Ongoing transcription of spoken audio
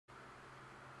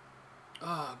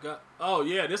Oh, God. Oh,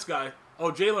 yeah, this guy.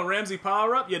 Oh, Jalen Ramsey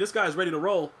power up? Yeah, this guy's ready to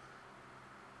roll.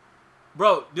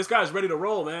 Bro, this guy's ready to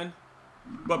roll, man.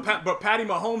 But Patty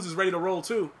Mahomes is ready to roll,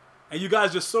 too. And you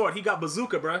guys just saw it. He got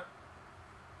bazooka, bruh.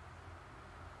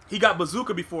 He got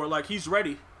bazooka before. Like, he's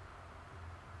ready.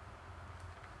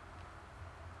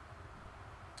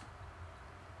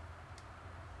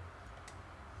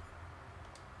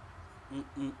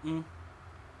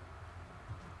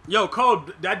 Yo,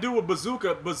 Code, that dude with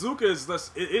bazooka. Bazooka is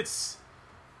less. It's.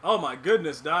 Oh my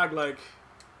goodness, dog. Like,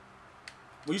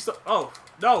 when you start. Oh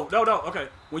no. Okay,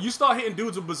 when you start hitting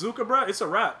dudes with bazooka, bro, it's a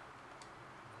wrap.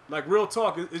 Like real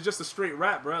talk, it's just a straight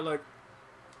wrap, bro. Like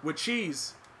with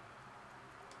cheese.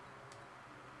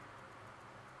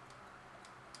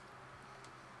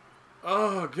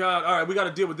 Oh God. All right, we got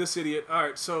to deal with this idiot. All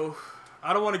right, so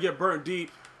I don't want to get burnt deep.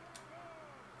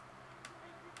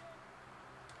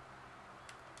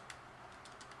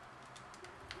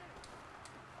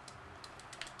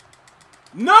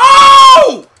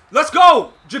 No! Let's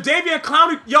go! Jadeveon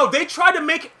Clowney. Yo, they tried to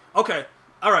make it. Okay.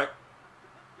 All right.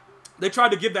 They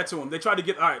tried to give that to him. They tried to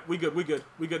get. All right. We good.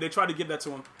 They tried to give that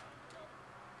to him.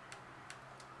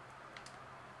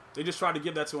 They just tried to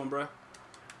give that to him, bro.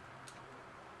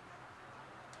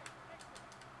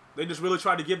 They just really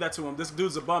tried to give that to him. This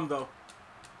dude's a bum, though.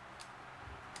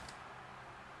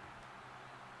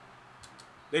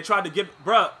 They tried to give.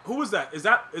 Bruh, who was that? Is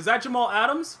that Jamal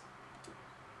Adams?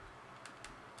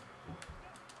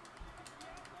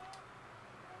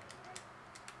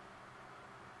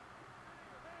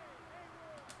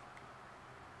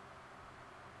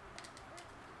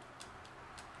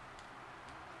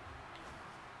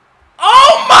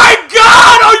 Oh my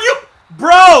God! Are you,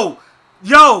 bro?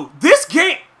 Yo, this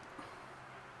game.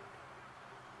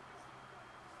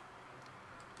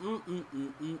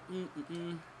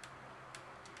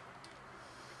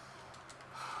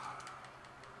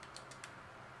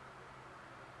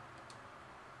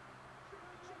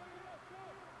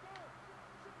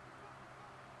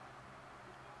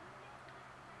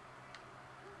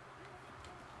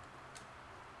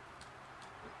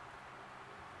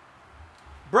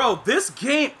 Bro, this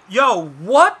game, yo,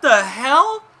 what the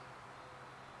hell?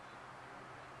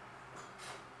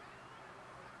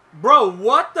 Bro,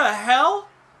 what the hell?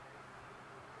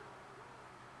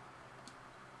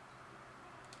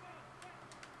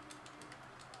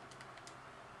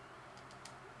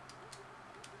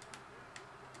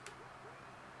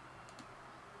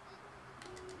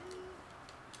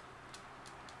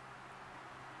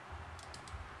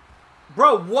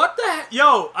 Bro, what the heck?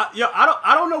 Yo,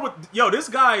 I don't know what. Yo, this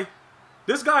guy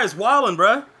is wildin',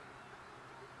 bruh.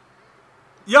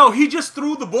 Yo, he just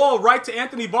threw the ball right to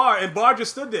Anthony Barr, and Barr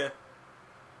just stood there.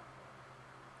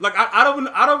 Like I don't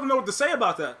even know what to say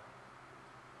about that.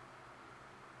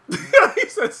 He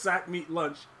said sack meat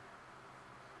lunch.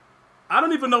 I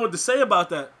don't even know what to say about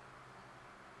that.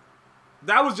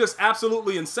 That was just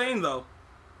absolutely insane, though.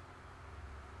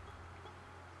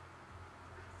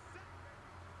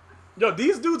 Yo,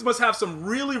 these dudes must have some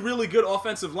really, really good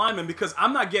offensive linemen because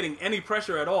I'm not getting any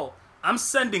pressure at all. I'm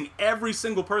sending every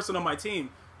single person on my team,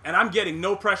 and I'm getting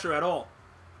no pressure at all.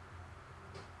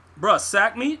 Bruh,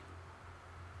 sack meat?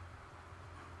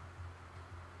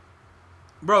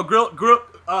 Bro,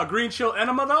 green chill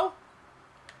enema, though?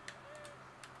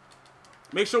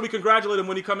 Make sure we congratulate him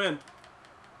when he come in.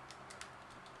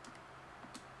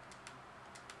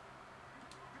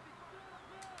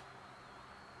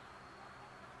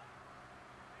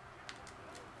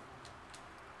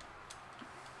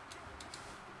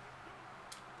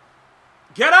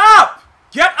 Get up!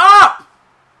 Get up!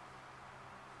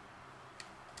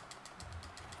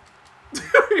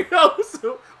 Yo,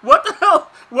 so what the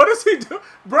hell? What is he doing?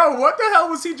 Bro, what the hell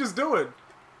was he just doing?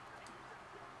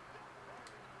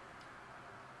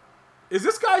 Is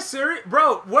this guy serious?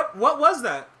 Bro, what was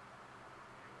that?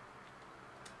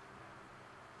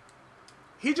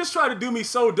 He just tried to do me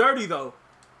so dirty, though.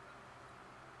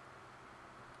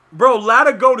 Bro,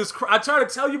 Ladder Goat is... I tried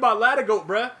to tell you about Ladder Goat,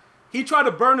 bruh. He tried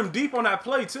to burn him deep on that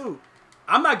play, too.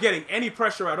 I'm not getting any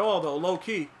pressure at all, though,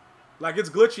 low-key. Like, it's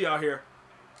glitchy out here.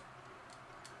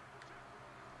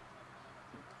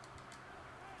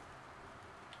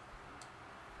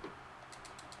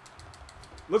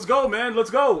 Let's go, man. Let's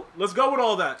go. Let's go with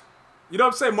all that. You know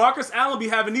what I'm saying? Marcus Allen be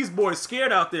having these boys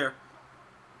scared out there.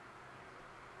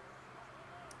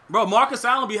 Bro, Marcus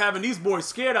Allen be having these boys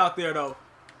scared out there, though.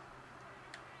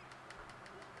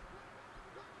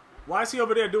 Why is he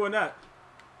over there doing that?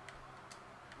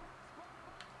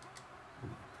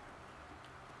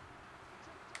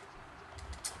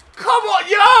 Come on,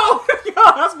 yo!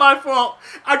 Yo, that's my fault.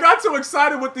 I got too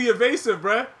excited with the evasive,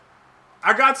 bruh.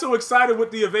 I got so excited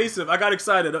with the evasive. I got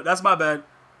excited. That's my bad.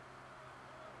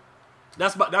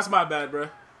 That's my bad, bro.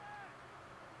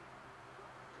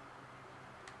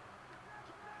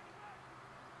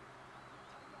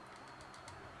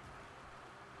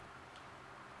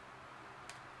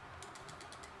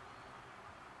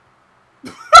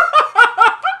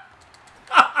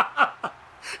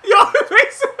 Yo,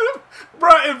 evasive, bro.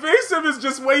 Evasive is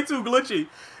just way too glitchy.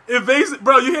 Evasive,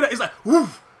 bro. You hear that? It's like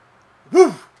woof,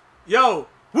 woof. Yo,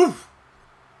 woof,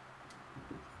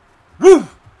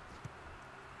 woof.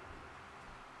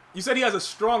 You said he has a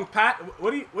strong pat.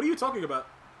 What are you talking about?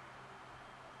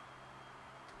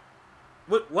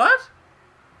 What?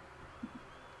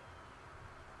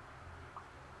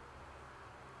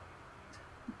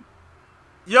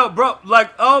 Yo, bro,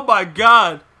 like, oh my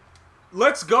god.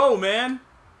 Let's go, man.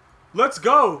 Let's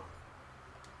go.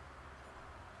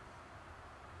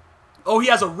 Oh, he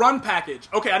has a run package.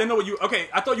 Okay, I didn't know what you... Okay,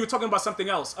 I thought you were talking about something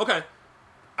else. Okay.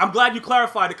 I'm glad you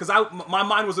clarified it, because my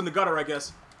mind was in the gutter, I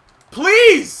guess.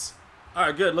 Please!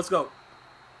 Alright, good. Let's go.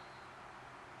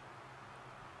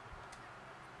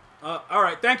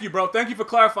 Alright, thank you, bro. Thank you for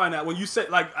clarifying that. When you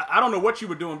said, like, I don't know what you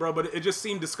were doing, bro, but it just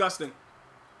seemed disgusting.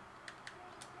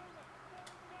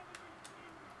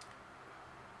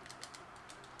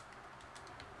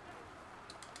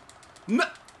 No.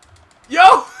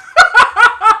 Yo!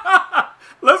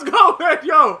 Let's go, man.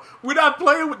 Yo, we're not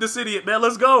playing with this idiot, man.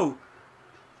 Let's go.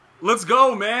 Let's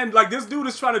go, man. Like, this dude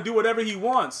is trying to do whatever he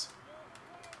wants.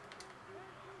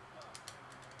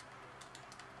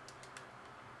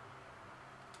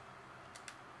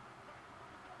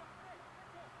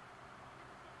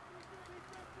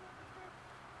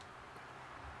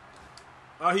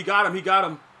 Oh, he got him. He got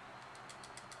him.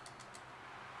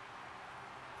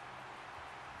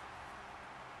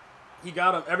 He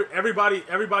got him. Everybody.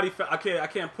 I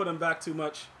can't put him back too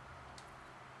much.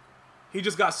 He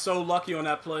just got so lucky on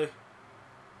that play.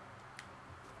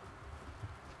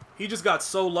 He just got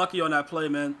so lucky on that play,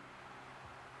 man.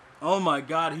 Oh my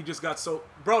god, he just got so...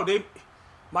 Bro,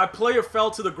 my player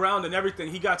fell to the ground and everything.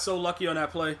 He got so lucky on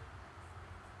that play.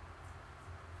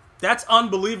 That's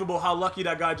unbelievable how lucky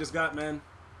that guy just got, man.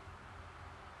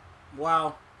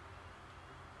 Wow.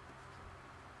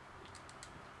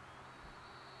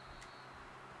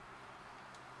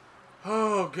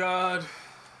 Oh, God.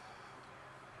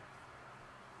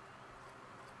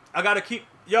 I gotta keep...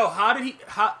 Yo, how did he...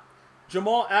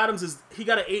 Jamal Adams he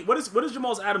got an 8... What is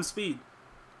Jamal Adams' speed?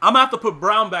 I'm gonna have to put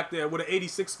Brown back there with an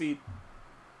 86 speed.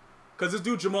 Because this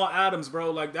dude, Jamal Adams, bro,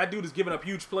 like, that dude is giving up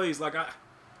huge plays. Like,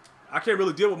 I can't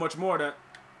really deal with much more of that,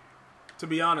 to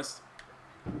be honest.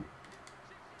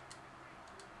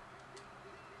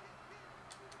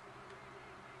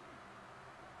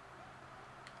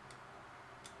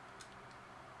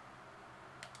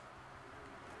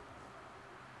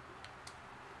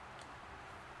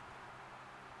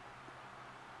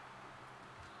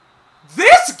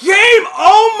 This game,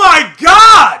 oh my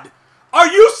god! Are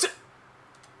you...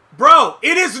 Bro,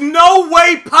 it is no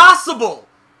way possible.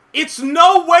 It's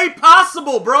no way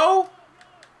possible, bro.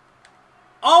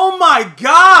 Oh my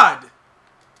god.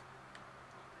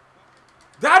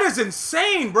 That is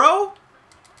insane, bro.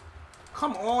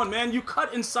 Come on, man. You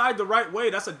cut inside the right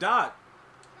way. That's a dot.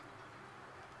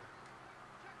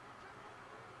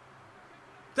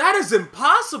 That is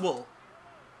impossible.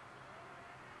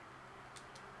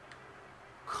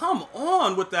 Come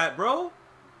on with that, bro.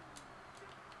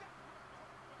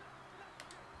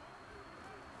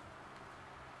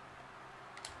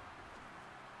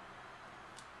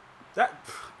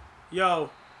 Yo,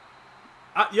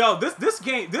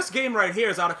 this game right here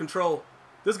is out of control.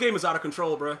 This game is out of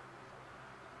control, bro.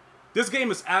 This game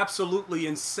is absolutely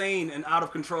insane and out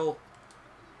of control.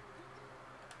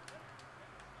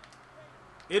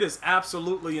 It is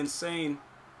absolutely insane.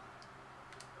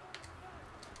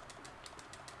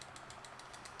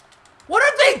 What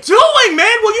are they doing,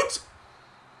 man? Will you...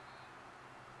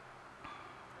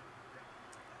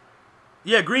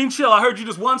 Yeah, Green Chill, I heard you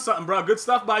just won something, bro. Good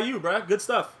stuff by you, bro. Good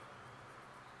stuff.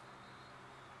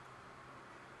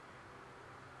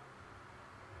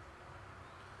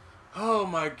 Oh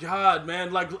my god,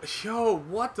 man. Like, yo,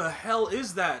 what the hell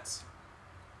is that?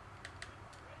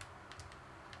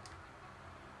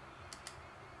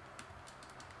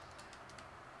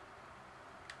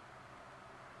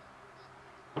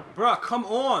 Bruh, come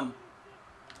on.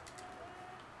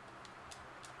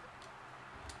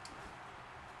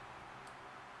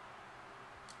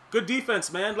 Good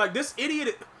defense, man. Like, this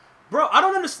idiot... Bro, I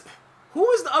don't understand. Who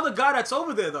is the other guy that's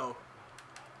over there, though?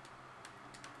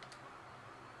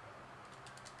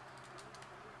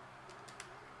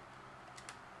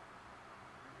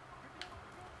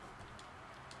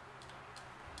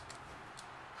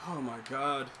 Oh my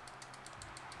God.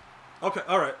 Okay,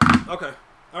 alright. Okay.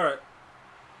 Alright.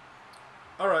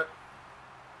 Alright.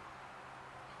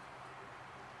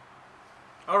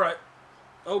 Alright.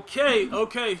 Okay,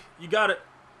 okay. You got it.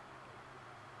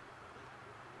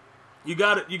 You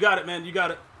got it. You got it, man. You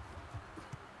got it.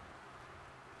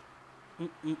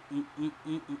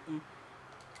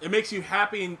 It makes you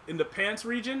happy in the pants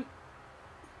region?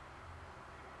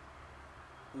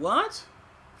 What?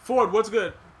 Ford, what's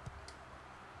good?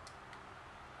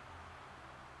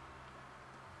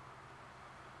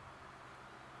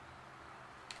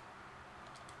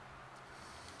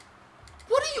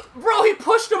 What are you... Bro, he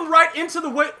pushed him right into the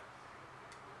way...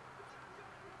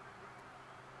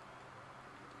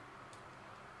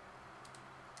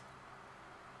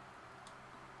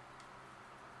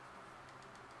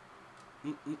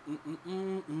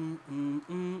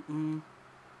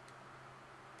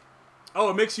 Oh,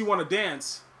 it makes you want to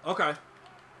dance. Okay.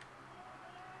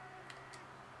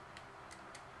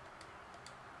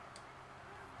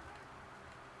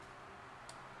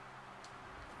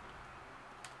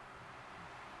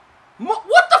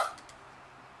 What the...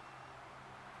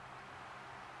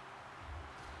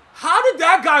 How did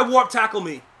that guy warp tackle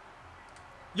me?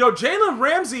 Yo, Jalen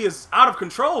Ramsey is out of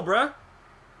control, bruh.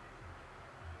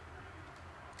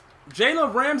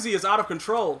 Jalen Ramsey is out of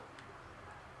control.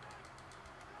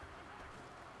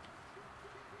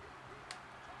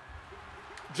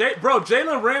 Bro,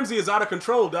 Jalen Ramsey is out of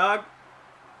control, dog.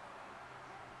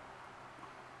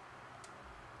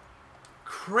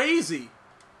 Crazy.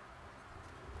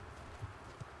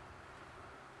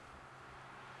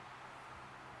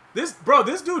 This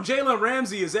dude Jalen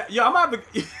Ramsey is at... Yo, I'm out the...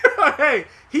 Hey,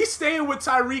 he's staying with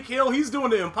Tyreek Hill. He's doing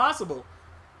the impossible.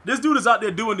 This dude is out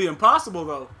there doing the impossible,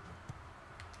 though.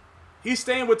 He's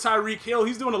staying with Tyreek Hill.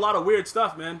 He's doing a lot of weird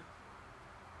stuff, man.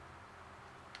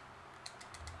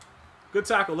 Good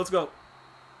tackle. Let's go.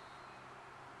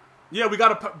 Yeah, we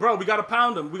gotta... Bro, we gotta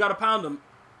pound him. We gotta pound him.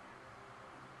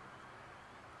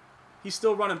 He's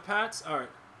still running Pats? All right.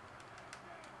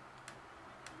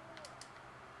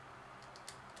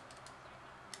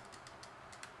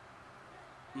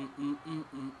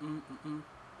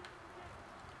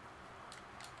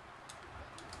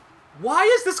 Why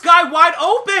is this guy wide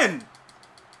open?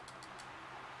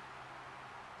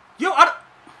 Yo,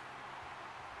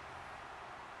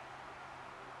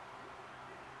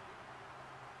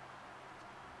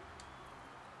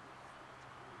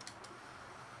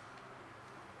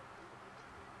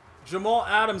 Jamal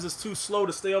Adams is too slow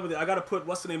to stay over there. I gotta put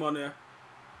what's the name on there.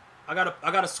 I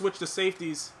gotta switch the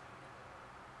safeties.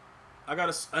 And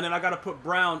then I gotta put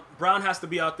Brown. Brown has to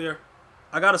be out there.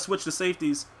 I gotta switch the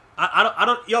safeties. I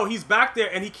don't. Yo, he's back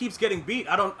there and he keeps getting beat.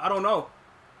 I don't know.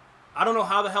 I don't know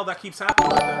how the hell that keeps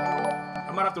happening like that.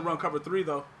 I might have to run cover 3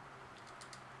 though.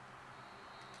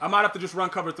 I might have to just run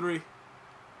cover 3.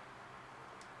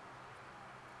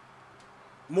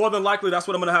 More than likely, that's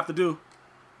what I'm gonna have to do.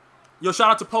 Yo,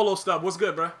 shout out to Polo Stub. What's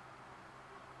good, bruh?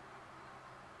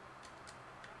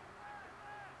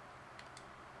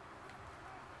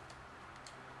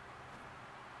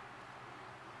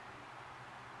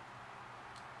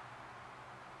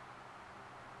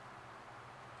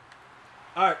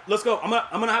 All right, let's go. I'm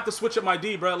gonna have to switch up my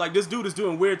D, bro. Like this dude is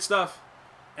doing weird stuff,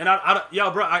 and yo,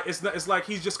 bro, it's like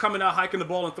he's just coming out hiking the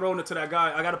ball and throwing it to that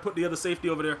guy. I gotta put the other safety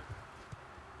over there.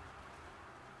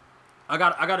 I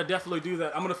gotta definitely do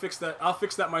that. I'm gonna fix that. I'll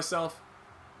fix that myself.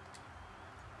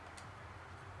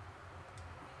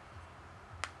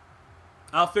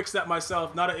 I'll fix that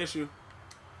myself. Not an issue.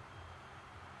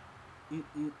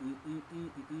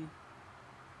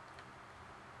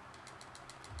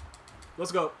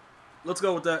 Let's go. Let's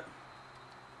go with that.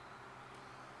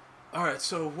 All right,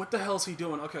 so what the hell is he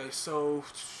doing? Okay, so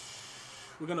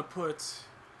we're going to put...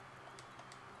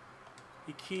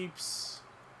 He keeps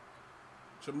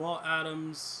Jamal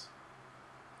Adams.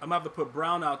 I'm going to have to put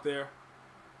Brown out there.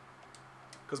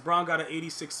 Because Brown got an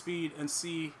 86 speed and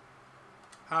see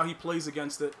how he plays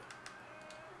against it.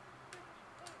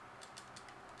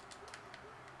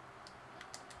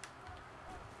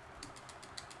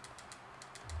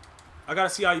 I gotta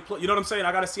see how he play. You know what I'm saying?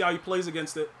 I gotta see how he plays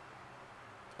against it.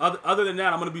 Other than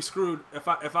that, I'm gonna be screwed if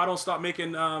I don't start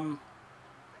making. I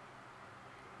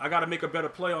gotta make a better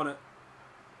play on it.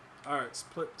 All right,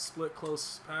 split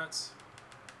close Pats.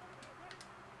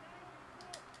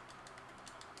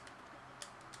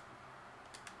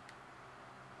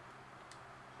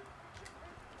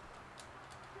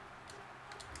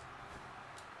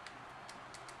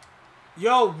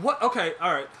 Yo, what? Okay,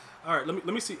 all right. All right, let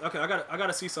me see. Okay, I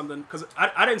gotta see something because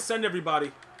I didn't send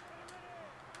everybody.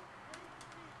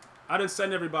 I didn't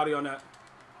send everybody on that.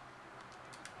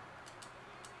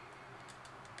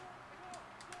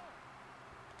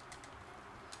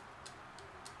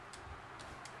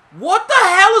 What the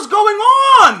hell is going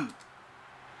on?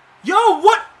 Yo,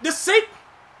 what? The safety...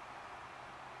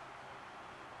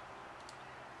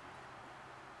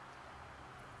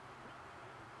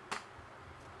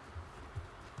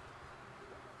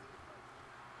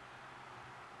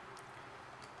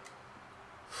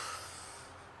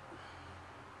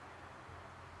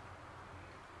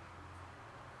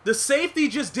 The safety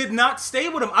just did not stay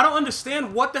with him. I don't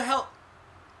understand what the hell.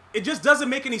 It just doesn't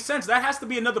make any sense. That has to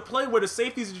be another play where the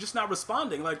safeties are just not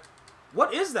responding. Like,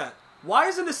 what is that? Why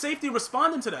isn't the safety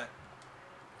responding to that?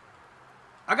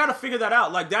 I gotta figure that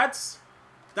out. Like, that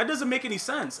doesn't make any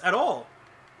sense at all.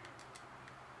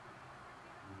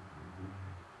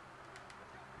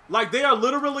 Like, they are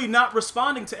literally not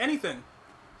responding to anything.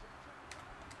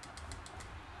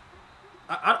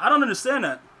 I don't understand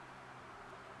that.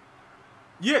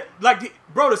 Yeah, like,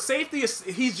 bro, the safety is,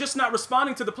 he's just not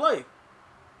responding to the play.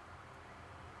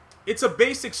 It's a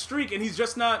basic streak, and he's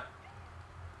just not.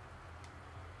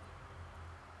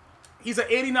 He's an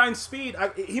 89 speed.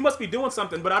 He must be doing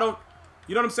something, but I don't.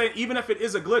 You know what I'm saying? Even if it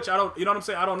is a glitch, I don't. You know what I'm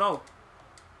saying? I don't know.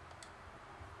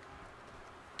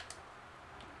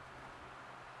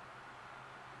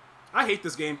 I hate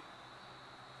this game.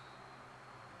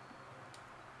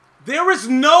 There is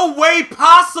no way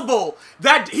possible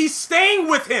that he's staying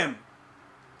with him.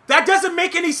 That doesn't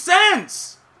make any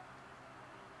sense.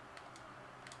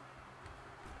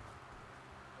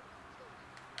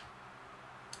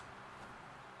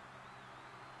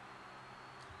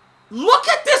 Look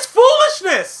at this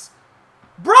foolishness.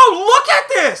 Bro, look at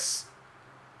this.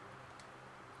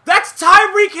 That's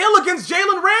Tyreek Hill against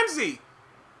Jalen Ramsey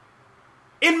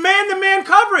in man-to-man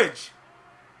coverage.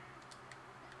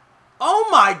 Oh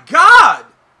my God!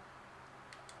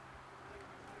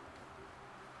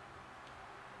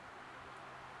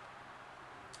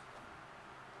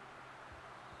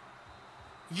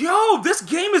 Yo, this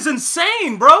game is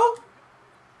insane, bro!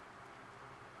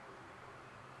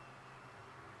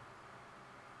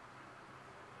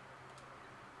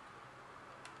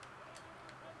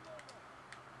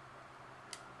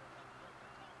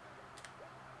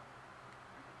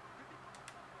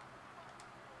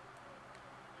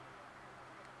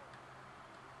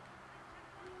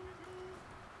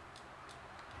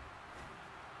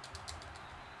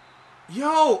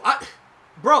 Yo,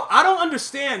 bro, I don't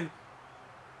understand.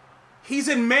 He's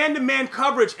in man-to-man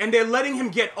coverage, and they're letting him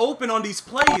get open on these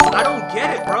plays. I don't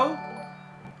get it, bro.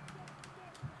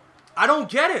 I don't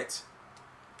get it.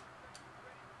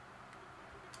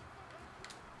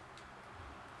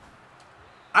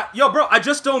 Yo, bro, I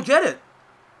just don't get it.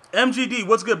 MGD,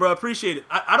 what's good, bro? Appreciate it.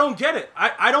 I don't get it.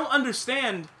 I don't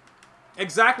understand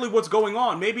exactly what's going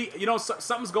on. Maybe, you know,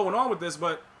 something's going on with this,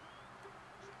 but...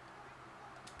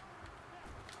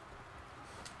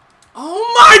 Oh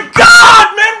my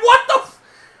God, man! What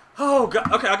the? Oh God.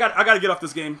 Okay, I gotta get off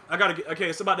this game. Okay,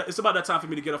 it's about that time for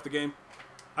me to get off the game.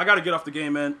 I gotta get off the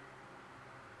game, man.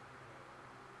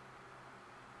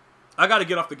 I gotta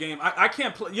get off the game. I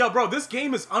can't play. Yo, bro, this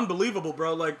game is unbelievable,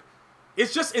 bro. Like,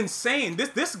 it's just insane.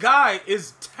 This guy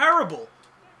is terrible,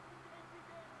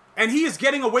 and he is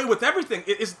getting away with everything.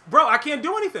 Bro, I can't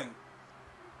do anything.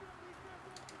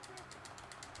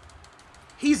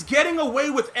 He's getting away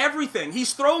with everything.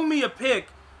 He's throwing me a pick.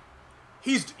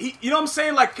 You know what I'm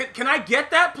saying? Like, can I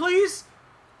get that, please?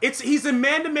 He's in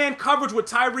man-to-man coverage with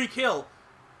Tyreek Hill.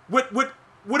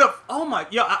 Oh my,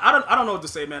 yo, I don't know what to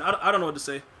say, man. I don't know what to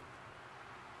say.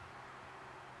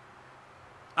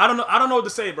 I don't know what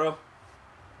to say, bro.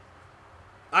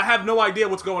 I have no idea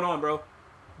what's going on, bro.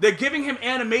 They're giving him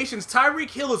animations.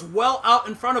 Tyreek Hill is well out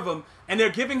in front of him, and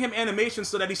they're giving him animations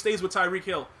so that he stays with Tyreek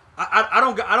Hill. I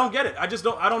don't get it. I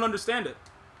don't understand it.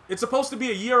 It's supposed to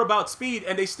be a year about speed,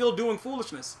 and they still doing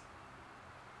foolishness.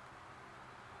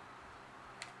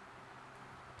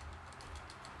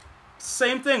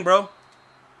 Same thing, bro.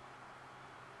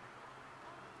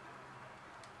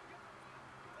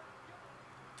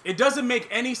 It doesn't make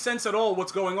any sense at all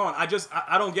what's going on.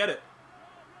 I don't get it.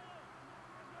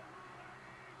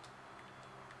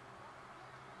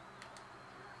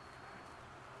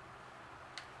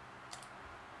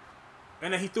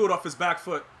 And then he threw it off his back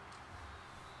foot.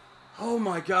 Oh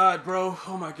my God, bro.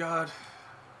 Oh my God.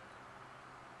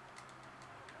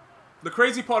 The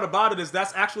crazy part about it is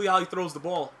that's actually how he throws the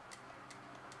ball.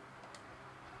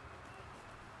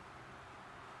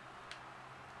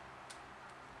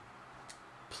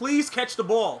 Please catch the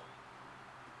ball.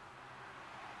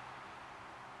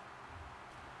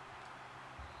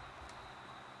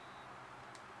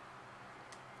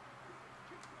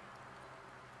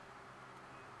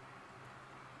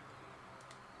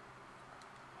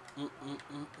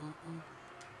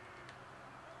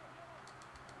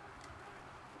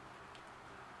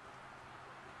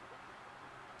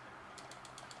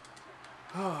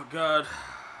 Oh, God.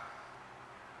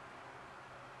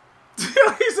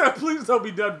 He said, please don't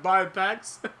be done buying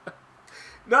packs.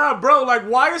 Nah, bro, like,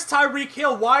 why is Tyreek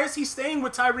Hill, why is he staying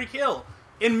with Tyreek Hill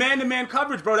in man-to-man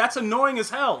coverage, bro? That's annoying as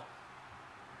hell.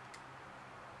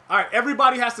 All right,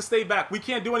 everybody has to stay back. We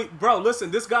can't do any... Bro,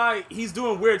 listen, this guy, he's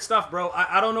doing weird stuff, bro.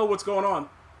 I don't know what's going on.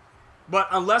 But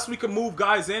unless we can move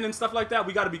guys in and stuff like that,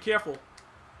 we got to be careful.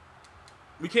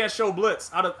 We can't show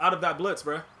blitz out of that blitz,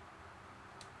 bro.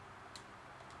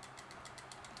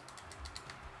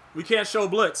 We can't show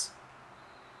blitz.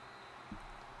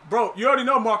 Bro, you already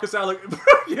know Marcus Allen.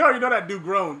 You already know that dude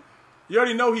grown. You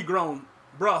already know he grown.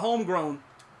 Bro, homegrown.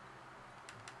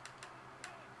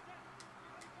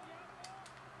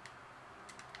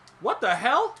 What the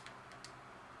hell?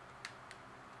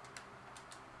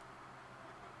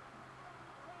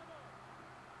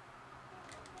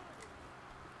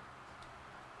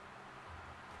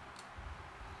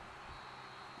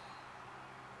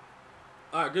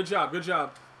 All right, good job, good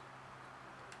job.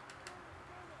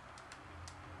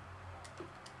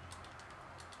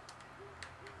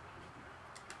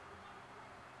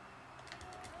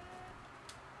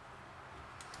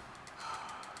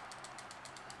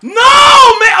 No,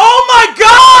 man! Oh my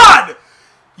God!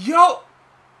 Yo.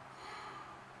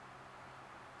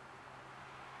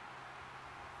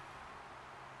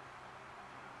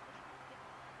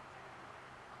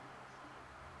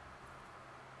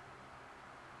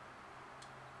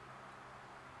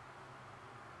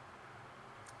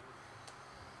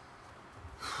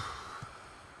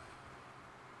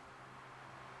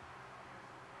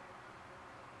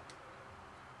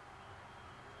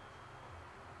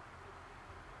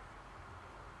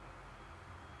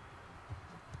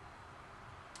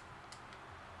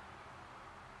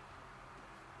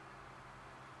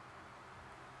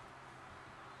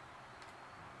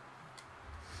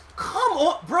 Come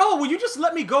on, bro, will you just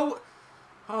let me go?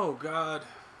 Oh, God.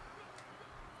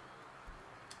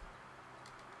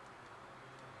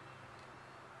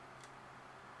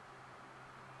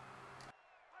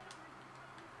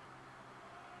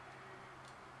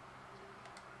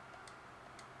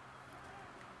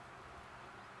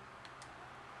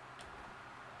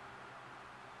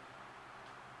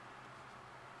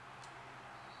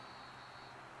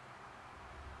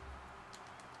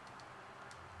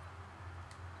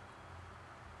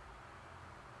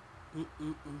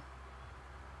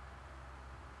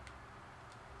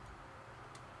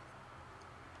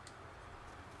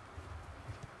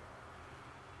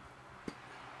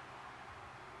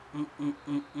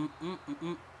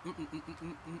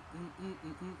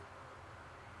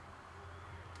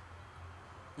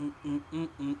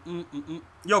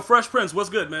 Yo, Fresh Prince, what's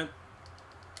good, man?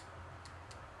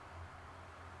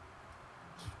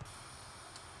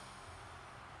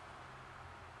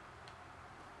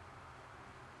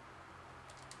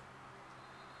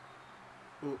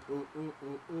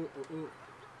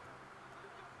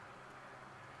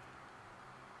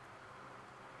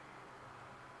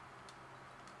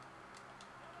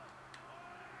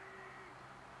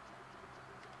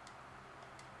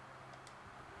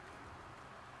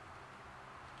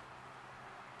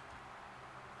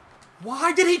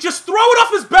 Why did he just throw it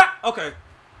off his back? Okay.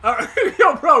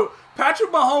 Yo, bro,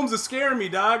 Patrick Mahomes is scaring me,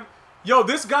 dog. Yo,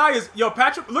 this guy is... Yo,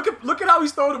 Patrick... Look at how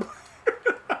he's throwing it.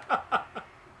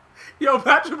 Yo,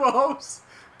 Patrick Mahomes.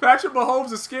 Patrick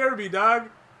Mahomes is scaring me, dog.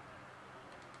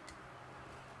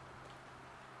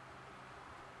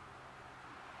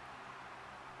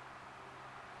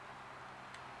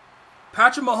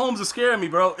 Patrick Mahomes is scaring me,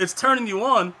 bro. It's turning you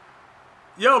on.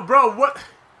 Yo, bro, what...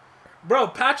 Bro,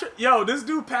 Patrick, yo, this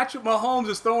dude Patrick Mahomes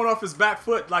is throwing off his back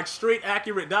foot like straight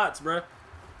accurate dots, bro.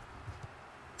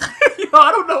 Yo,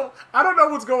 I don't know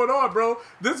what's going on, bro.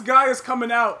 This guy is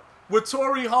coming out with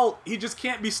Tory Holt. He just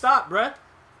can't be stopped, bro.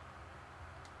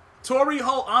 Tory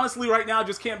Holt, honestly, right now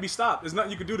just can't be stopped. There's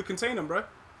nothing you can do to contain him, bro.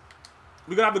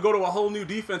 We're gonna have to go to a whole new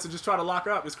defense and just try to lock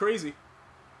up. It's crazy.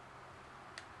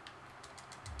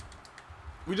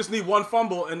 We just need one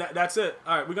fumble and that's it.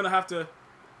 All right, we're gonna have to.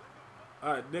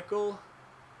 All right, nickel.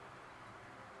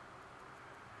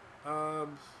 Hold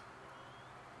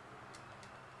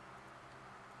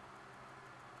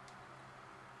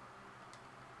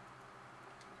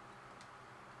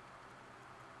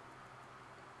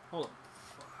on.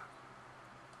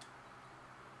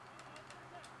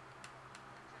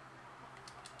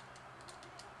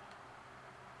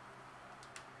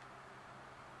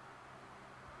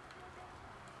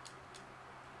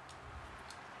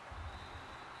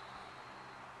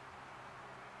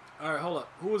 All right, hold up.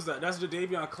 Who was that? That's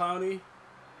Jadeveon Clowney,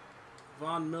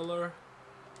 Von Miller,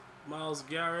 Myles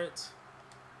Garrett,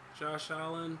 Josh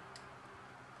Allen.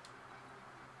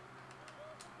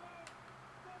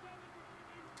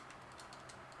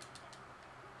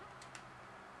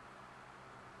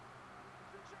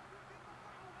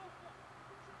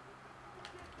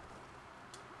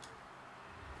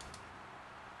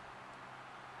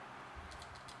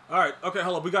 All right. Okay,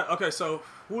 hold on. We got. Okay, so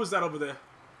who is that over there?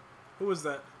 Who is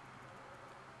that?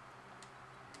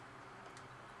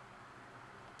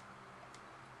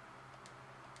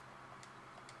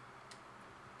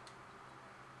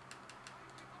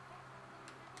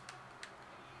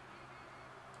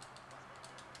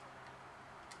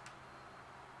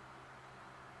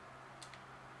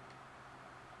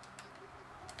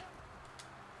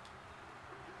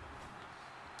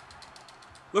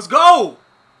 Let's go.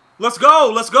 Let's go.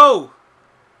 Let's go.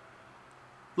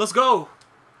 Let's go.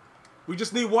 We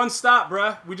just need one stop,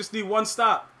 bruh. We just need one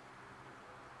stop.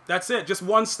 That's it. Just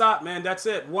one stop, man. That's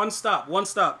it. One stop. One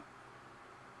stop.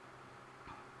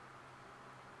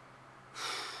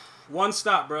 One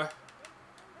stop, bruh.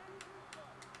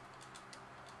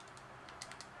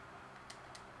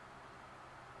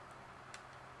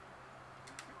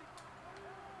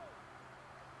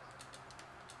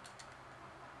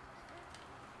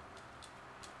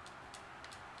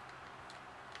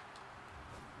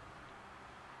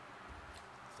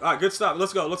 All right, good stop.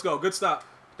 Let's go. Let's go. Good stop.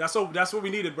 That's what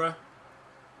we needed, bruh.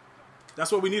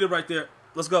 That's what we needed right there.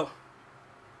 Let's go.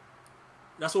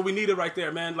 That's what we needed right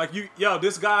there, man. Like, yo,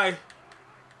 this guy,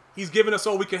 he's giving us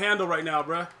all we can handle right now,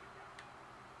 bruh.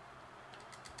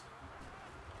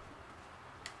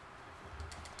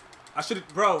 I should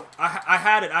have, bro, I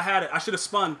had it. I had it. I should have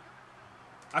spun.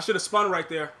 I should have spun right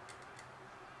there.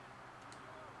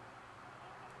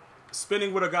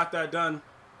 Spinning would have got that done.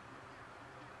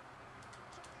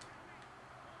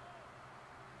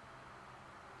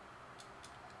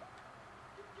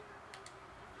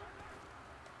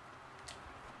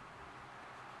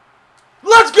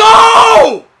 Let's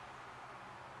go!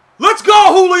 Let's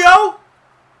go, Julio!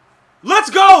 Let's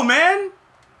go, man!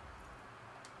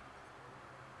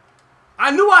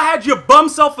 I knew I had your bum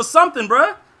self for something,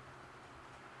 bruh.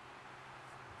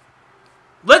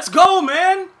 Let's go,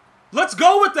 man. Let's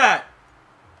go with that.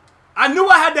 I knew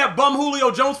I had that bum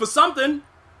Julio Jones for something.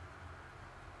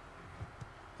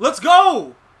 Let's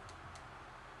go.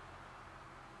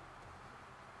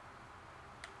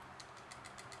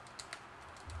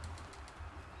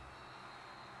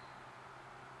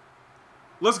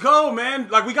 Let's go, man.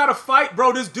 Like, we got to fight,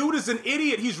 bro. This dude is an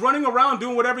idiot. He's running around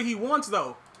doing whatever he wants,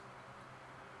 though.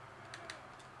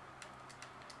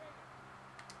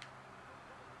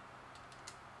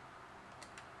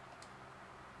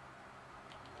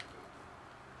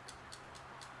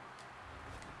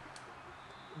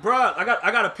 Bruh,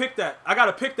 I gotta pick that. I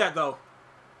gotta pick that, though.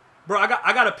 Bro,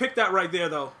 I gotta pick that right there,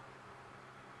 though.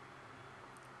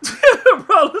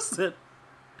 Bro, listen.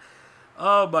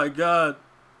 Oh, my God.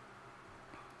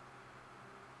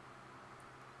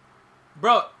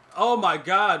 Bro, oh my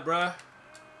God, bruh.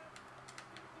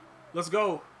 Let's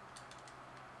go.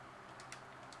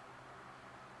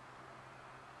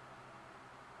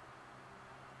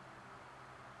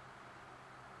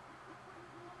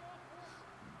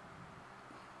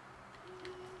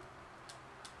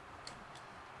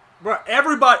 Bro,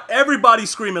 everybody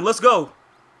screaming. Let's go.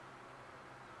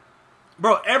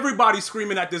 Bro, everybody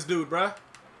screaming at this dude, bruh.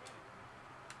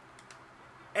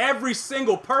 Every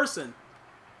single person.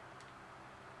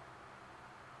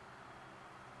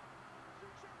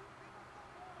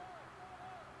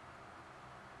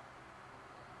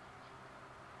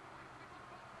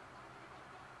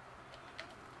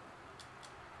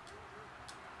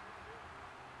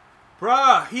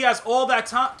 Bruh, he has all that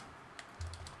time.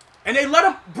 And they let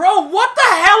him... Bro, what the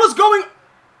hell is going...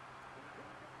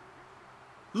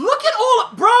 Look at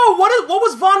all... Bro, what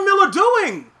was Von Miller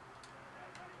doing?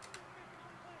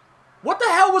 What the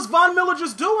hell was Von Miller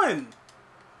just doing?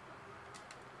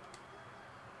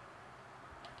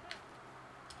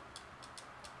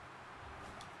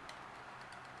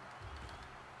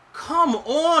 Come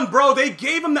on, bro. They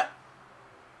gave him that...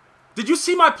 Did you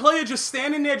see my player just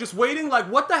standing there just waiting? Like,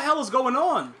 what the hell is going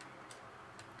on?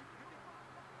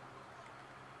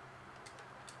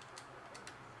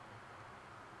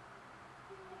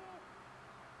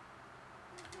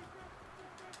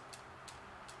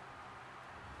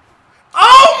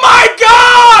 Oh my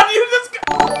God! You just...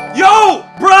 Yo,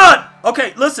 bruh!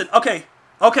 Okay, listen. Okay.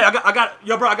 Okay, I got...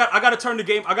 Yo, bro, I got to turn the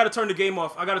game... I got to turn the game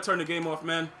off. I got to turn the game off,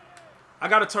 man. I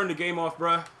got to turn the game off,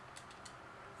 bruh.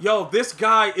 Yo, this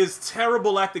guy is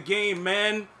terrible at the game,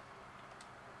 man.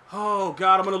 Oh,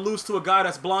 God, I'm going to lose to a guy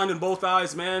that's blind in both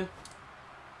eyes, man.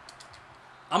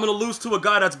 I'm going to lose to a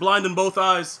guy that's blind in both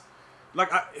eyes. Like,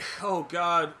 oh,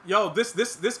 God. Yo,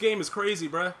 this game is crazy,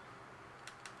 bruh.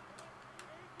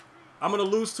 I'm going to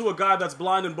lose to a guy that's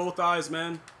blind in both eyes,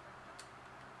 man.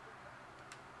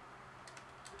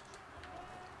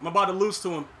 I'm about to lose to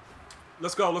him.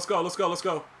 Let's go, let's go, let's go, let's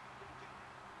go.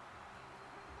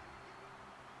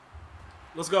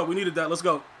 Let's go. We needed that. Let's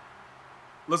go.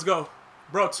 Let's go.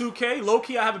 Bro, 2K?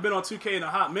 Low-key, I haven't been on 2K in a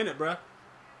hot minute, bro.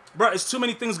 Bro, it's too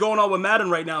many things going on with Madden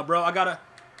right now, bro. I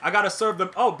gotta serve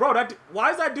them. Oh, bro,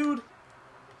 why is that dude?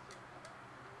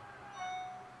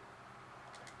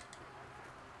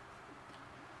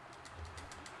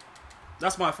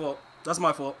 That's my fault. That's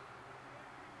my fault.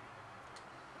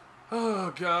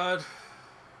 Oh, God.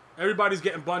 Everybody's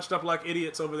getting bunched up like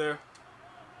idiots over there.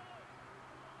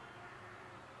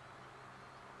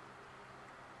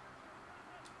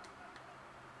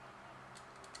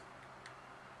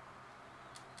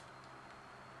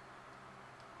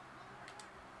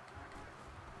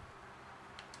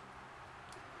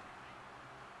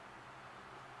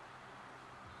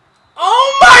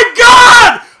 Oh my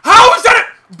God! How is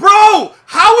that bro,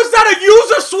 how is that a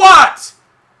user SWAT?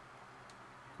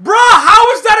 Bro,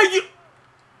 how is that a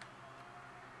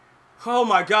Oh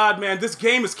my God, man. This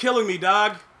game is killing me,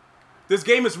 dog. This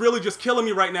game is really just killing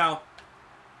me right now.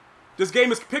 This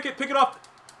game is... Pick it off.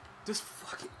 This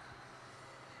fucking...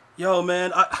 Yo,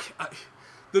 man.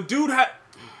 The dude had...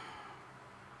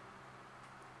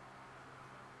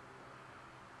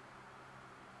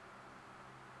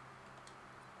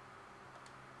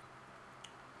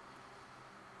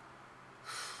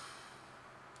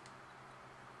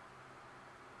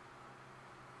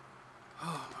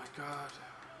 Oh my God.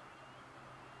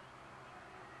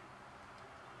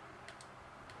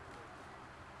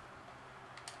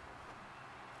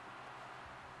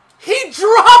 He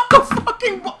dropped the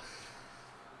fucking ball.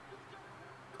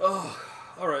 Oh,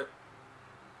 all right.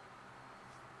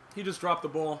 He just dropped the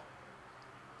ball.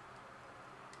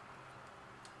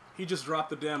 He just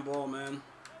dropped the damn ball, man.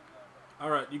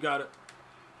 All right, you got it.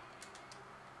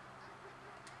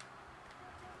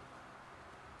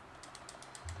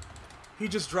 He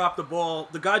just dropped the ball.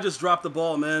 The guy just dropped the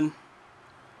ball, man.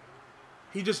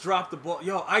 He just dropped the ball.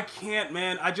 Yo, I can't,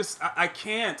 man. I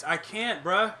can't. I can't,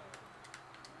 bruh.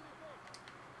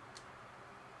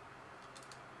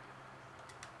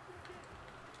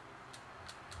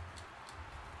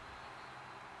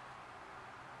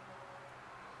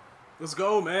 Let's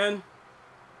go, man.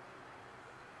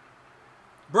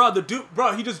 Bro, the dude,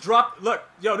 bro, he just dropped. Look,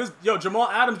 yo, Jamal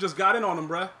Adams just got in on him,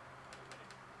 bruh.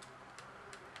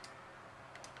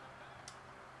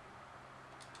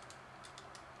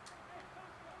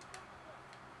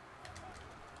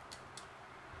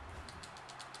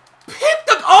 Pick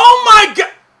the. Oh my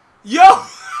God, yo,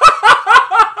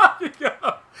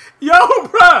 yo,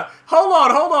 bruh.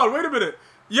 Hold on. Wait a minute.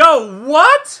 Yo,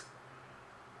 what?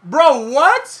 Bro,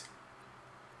 what?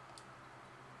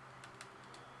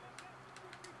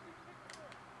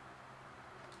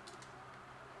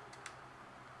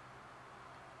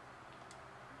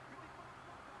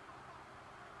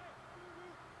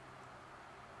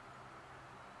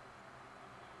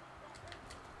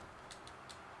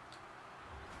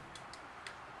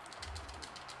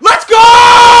 Let's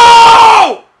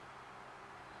go!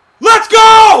 Let's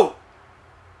go!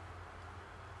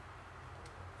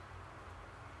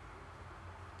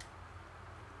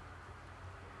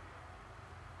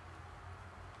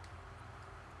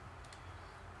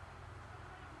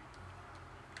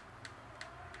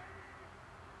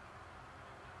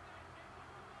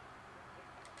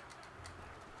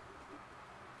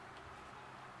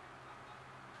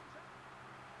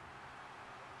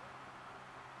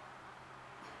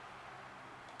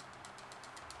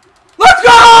 Let's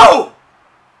go!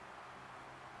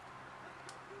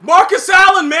 Marcus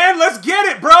Allen, man, let's get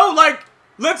it, bro. Like,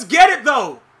 let's get it,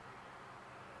 though.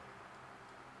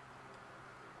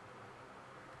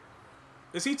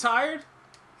 Is he tired?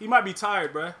 He might be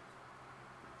tired, bruh.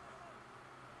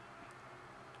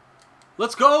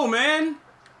 Let's go, man.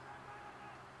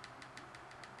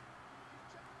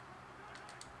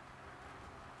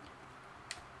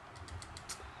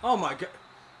 Oh, my God.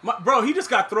 Bro, he just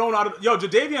got thrown out of... Yo,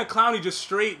 Jadeveon Clowney just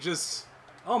straight just...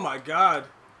 Oh, my God.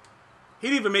 He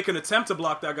didn't even make an attempt to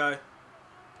block that guy.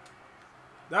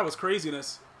 That was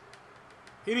craziness.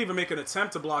 He didn't even make an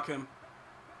attempt to block him.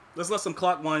 Let's let some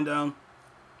clock wind down.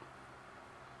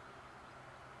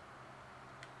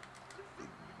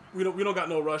 We don't got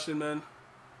no rushing, man.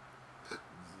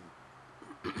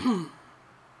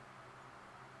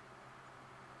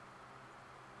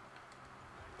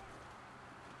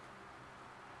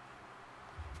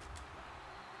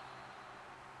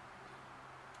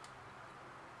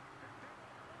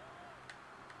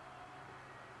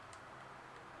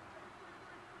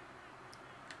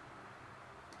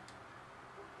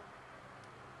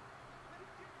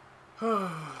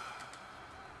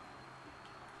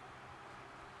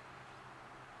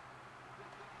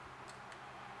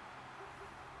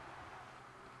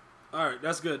 All right,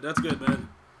 that's good. That's good, man.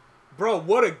 Bro,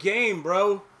 what a game,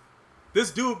 bro.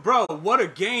 This dude, bro, what a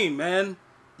game, man.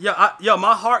 Yo,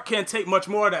 my heart can't take much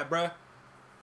more of that, bro.